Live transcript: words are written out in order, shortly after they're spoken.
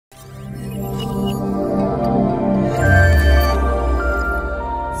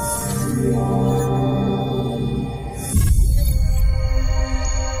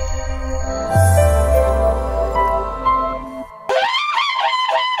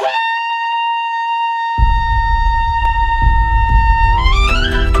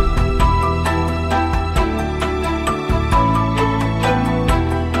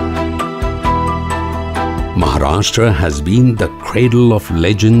Maharashtra has been the cradle of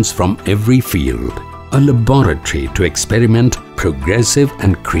legends from every field, a laboratory to experiment progressive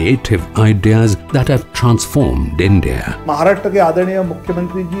and creative ideas that have transformed India. Maharashtra के आदरणीय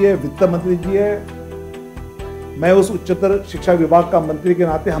मुख्यमंत्री जी है, वित्त मंत्री जी है, मैं उस उच्चतर शिक्षा विभाग का मंत्री के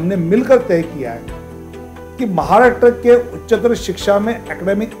नाते हमने मिलकर तय किया है कि महाराष्ट्र के उच्चतर शिक्षा में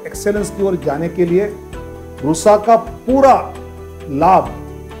एकेडमिक एक्सेलेंस की ओर जाने के लिए रूसा का पूरा लाभ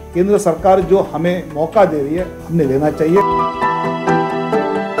केंद्र सरकार जो हमें मौका दे रही है हमने लेना चाहिए।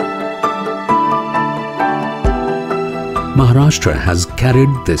 Maharashtra has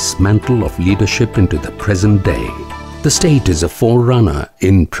carried this mantle of leadership into the present day. The state is a forerunner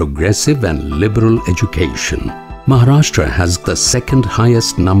in progressive and liberal education. Maharashtra has the second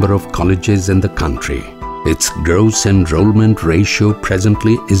highest number of colleges in the country. Its gross enrollment ratio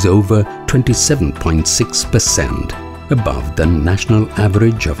presently is over 27.6%, above the national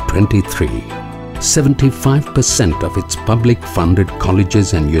average of 23. 75% of its public-funded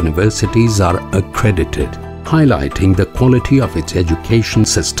colleges and universities are accredited, highlighting the quality of its education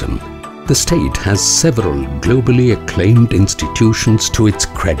system. The state has several globally acclaimed institutions to its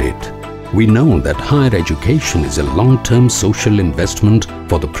credit. We know that higher education is a long-term social investment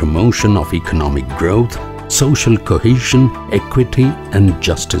for the promotion of economic growth, social cohesion, equity and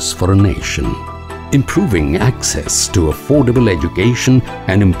justice for a nation. Improving access to affordable education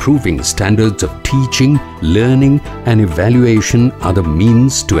and improving standards of teaching, learning and evaluation are the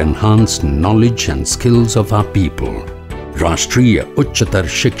means to enhance knowledge and skills of our people. Rashtriya Uchchatar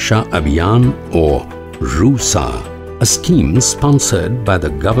Shiksha Abhiyan or Rusa, a scheme sponsored by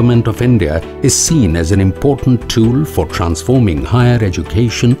the Government of India, is seen as an important tool for transforming higher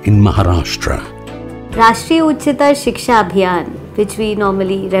education in Maharashtra. Rashtriya Uchchatar Shiksha Abhiyan, which we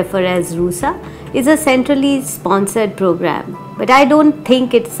normally refer as Rusa, is a centrally sponsored program. But I don't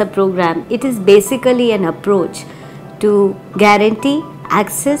think it's a program. It is basically an approach to guarantee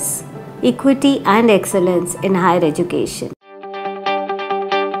access, equity and excellence in higher education.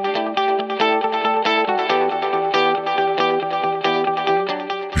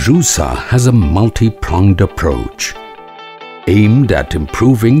 Rusa has a multi-pronged approach aimed at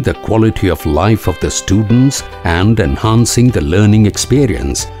improving the quality of life of the students and enhancing the learning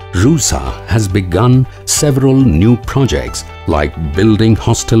experience. Rusa has begun several new projects like building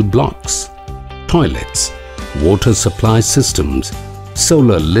hostel blocks, toilets, water supply systems,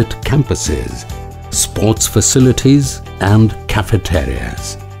 solar-lit campuses, sports facilities and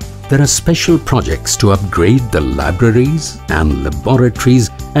cafeterias. There are special projects to upgrade the libraries and laboratories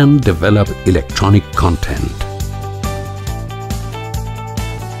and develop electronic content.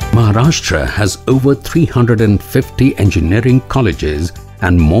 Maharashtra has over 350 engineering colleges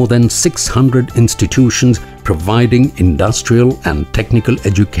and more than 600 institutions providing industrial and technical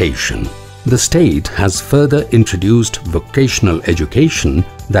education. The state has further introduced vocational education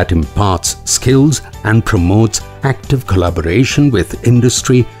that imparts skills and promotes active collaboration with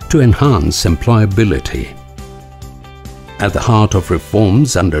industry to enhance employability. At the heart of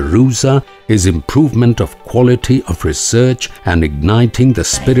reforms under Rusa is improvement of quality of research and igniting the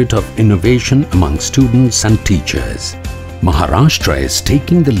spirit of innovation among students and teachers. Maharashtra is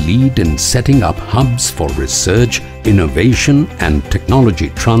taking the lead in setting up hubs for research, innovation and technology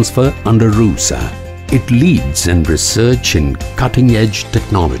transfer under Rusa. It leads in research in cutting-edge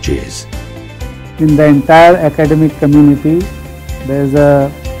technologies. In the entire academic community, there is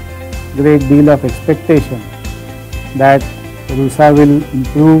a great deal of expectation that Rusa will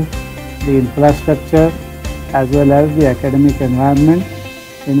improve the infrastructure as well as the academic environment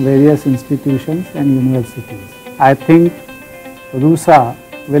in various institutions and universities. I think Rusa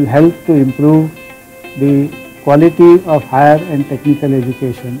will help to improve the quality of higher and technical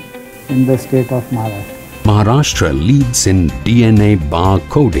education in the state of Maharashtra. Maharashtra leads in DNA bar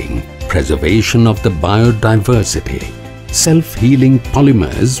coding, preservation of the biodiversity, self-healing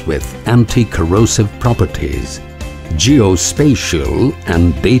polymers with anti-corrosive properties, geospatial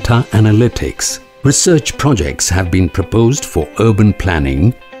and data analytics. Research projects have been proposed for urban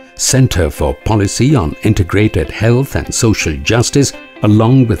planning, Center for Policy on Integrated Health and Social Justice,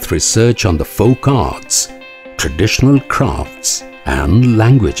 along with research on the folk arts, traditional crafts and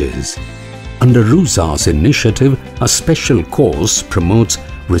languages. Under Rusa's initiative, a special course promotes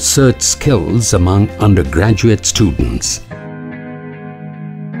research skills among undergraduate students.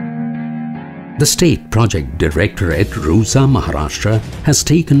 The State Project Directorate Rusa Maharashtra has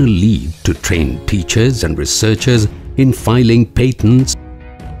taken a lead to train teachers and researchers in filing patents.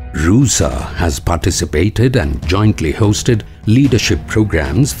 Rusa has participated and jointly hosted leadership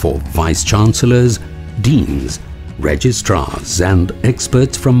programs for vice chancellors, deans, registrars and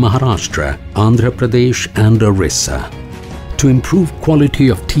experts from Maharashtra, Andhra Pradesh and Orissa. To improve quality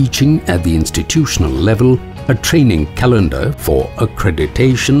of teaching at the institutional level, a training calendar for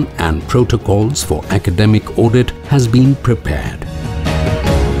accreditation and protocols for academic audit has been prepared.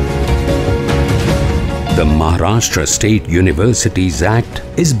 The Maharashtra State Universities Act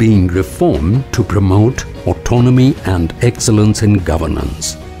is being reformed to promote autonomy and excellence in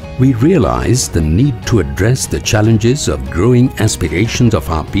governance. We realize the need to address the challenges of growing aspirations of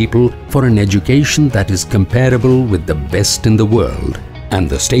our people for an education that is comparable with the best in the world, and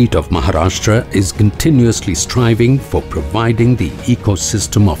the state of Maharashtra is continuously striving for providing the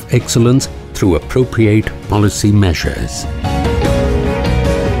ecosystem of excellence through appropriate policy measures.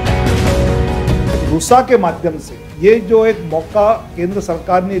 RUSA के माध्यम से ये जो एक मौका केंद्र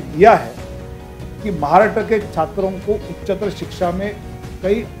सरकार ने दिया है कि महाराष्ट्र के छात्रों को उच्चतर शिक्षा में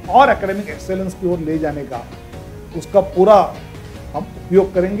कई और एकेडमिक एक्सेलेंस की ओर ले जाने का, उसका पूरा हम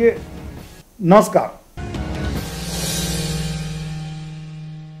उपयोग करेंगे। नमस्कार।